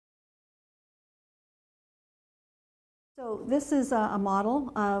So this is a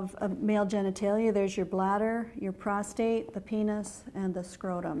model of male genitalia. There's your bladder, your prostate, the penis, and the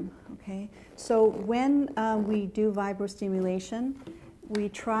scrotum. Okay. So when we do vibrostimulation, we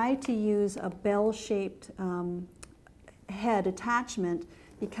try to use a bell-shaped head attachment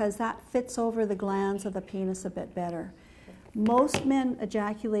because that fits over the glands of the penis a bit better. Most men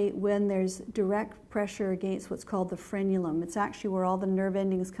ejaculate when there's direct pressure against what's called the frenulum. It's actually where all the nerve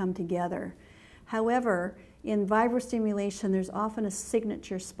endings come together. However, in vibrostimulation, there's often a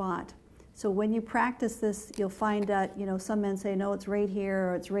signature spot. So when you practice this, you'll find that, some men say, no, it's right here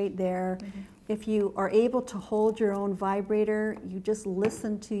or it's right there. Mm-hmm. If you are able to hold your own vibrator, you just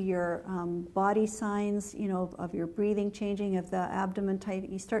listen to your body signs, of your breathing changing, of the abdomen tight.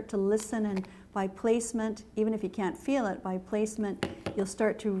 You start to listen, and by placement, even if you can't feel it, by placement, you'll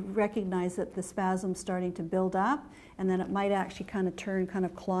start to recognize that the spasm's starting to build up, and then it might actually kind of turn kind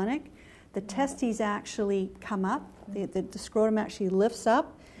of clonic. The testes actually come up, the scrotum actually lifts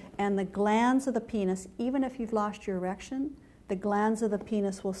up, and the glands of the penis, even if you've lost your erection, the glands of the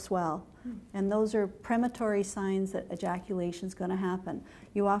penis will swell. And those are premonitory signs that ejaculation is going to happen.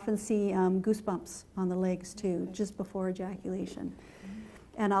 You often see goosebumps on the legs too, just before ejaculation.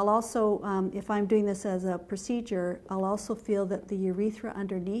 And I'll also, if I'm doing this as a procedure, I'll also feel that the urethra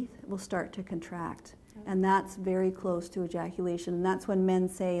underneath will start to contract. And that's very close to ejaculation. And that's when men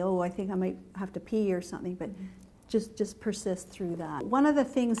say, oh, I think I might have to pee or something, but just persist through that. One of the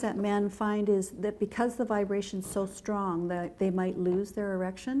things that men find is that because the vibration's so strong that they might lose their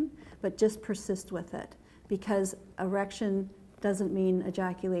erection, but just persist with it. Because erection doesn't mean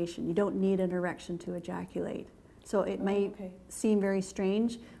ejaculation. You don't need an erection to ejaculate. So it may seem very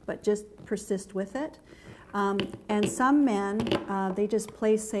strange, but just persist with it. And some men, they just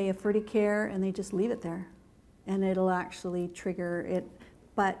place, say, a Ferticare and they just leave it there. And it'll actually trigger it.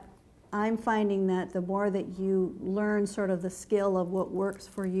 But I'm finding that the more that you learn sort of the skill of what works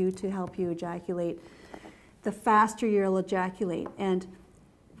for you to help you ejaculate, the faster you'll ejaculate. And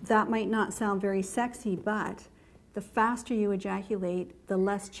that might not sound very sexy, but the faster you ejaculate, the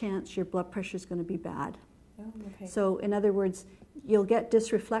less chance your blood pressure is going to be bad. Oh, okay. So in other words, you'll get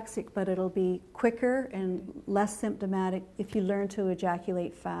dysreflexic, but it'll be quicker and less symptomatic if you learn to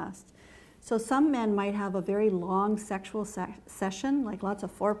ejaculate fast. So some men might have a very long sexual session, like lots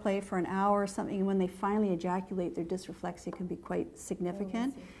of foreplay for an hour or something, and when they finally ejaculate, their dysreflexia can be quite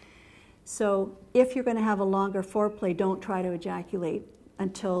significant. Oh, so if you're going to have a longer foreplay, don't try to ejaculate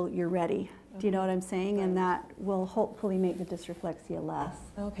until you're ready. Do you know what I'm saying? Right. And that will hopefully make the dysreflexia less.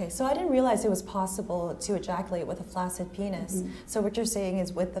 Okay, so I didn't realize it was possible to ejaculate with a flaccid penis. Mm-hmm. So what you're saying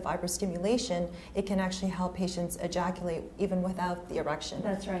is with the vibrostimulation, it can actually help patients ejaculate even without the erection.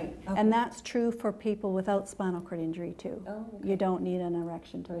 That's right. Okay. And that's true for people without spinal cord injury too. Oh, okay. You don't need an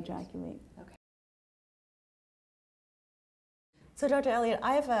erection to ejaculate. Okay. So Dr. Elliott,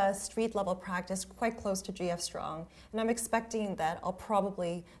 I have a street-level practice quite close to GF Strong, and I'm expecting that I'll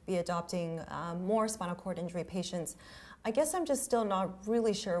probably be adopting more spinal cord injury patients. I guess I'm just still not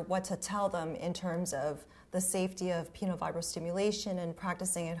really sure what to tell them in terms of the safety of penile vibrostimulation and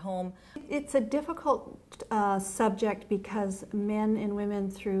practicing at home. It's a difficult subject because men and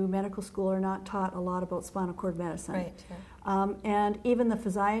women through medical school are not taught a lot about spinal cord medicine. Right. Yeah. And even the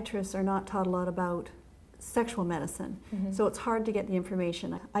physiatrists are not taught a lot about sexual medicine. Mm-hmm. So it's hard to get the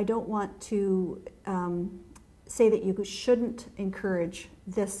information. I don't want to say that you shouldn't encourage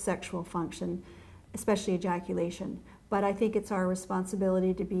this sexual function, especially ejaculation, but I think it's our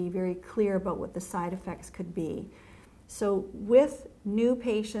responsibility to be very clear about what the side effects could be. So with new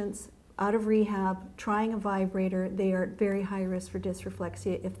patients out of rehab, trying a vibrator, they are at very high risk for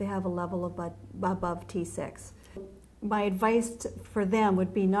dysreflexia if they have a level above T6. My advice for them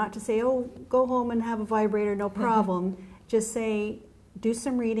would be not to say, oh, go home and have a vibrator, no problem. Just say, do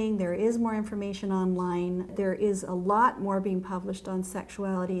some reading. There is more information online. There is a lot more being published on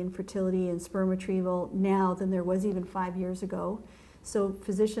sexuality and fertility and sperm retrieval now than there was even 5 years ago. So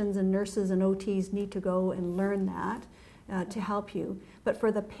physicians and nurses and OTs need to go and learn that to help you. But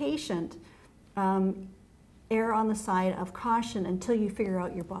for the patient, err on the side of caution until you figure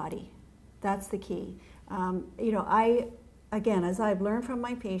out your body. That's the key. Again, as I've learned from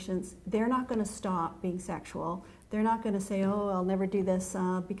my patients, they're not going to stop being sexual. They're not going to say, oh, I'll never do this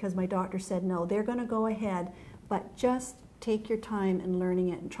because my doctor said no. They're going to go ahead, but just take your time in learning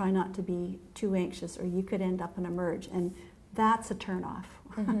it and try not to be too anxious, or you could end up in a merge, and that's a turnoff,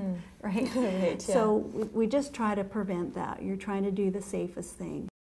 right? Right, yeah. So we just try to prevent that. You're trying to do the safest thing.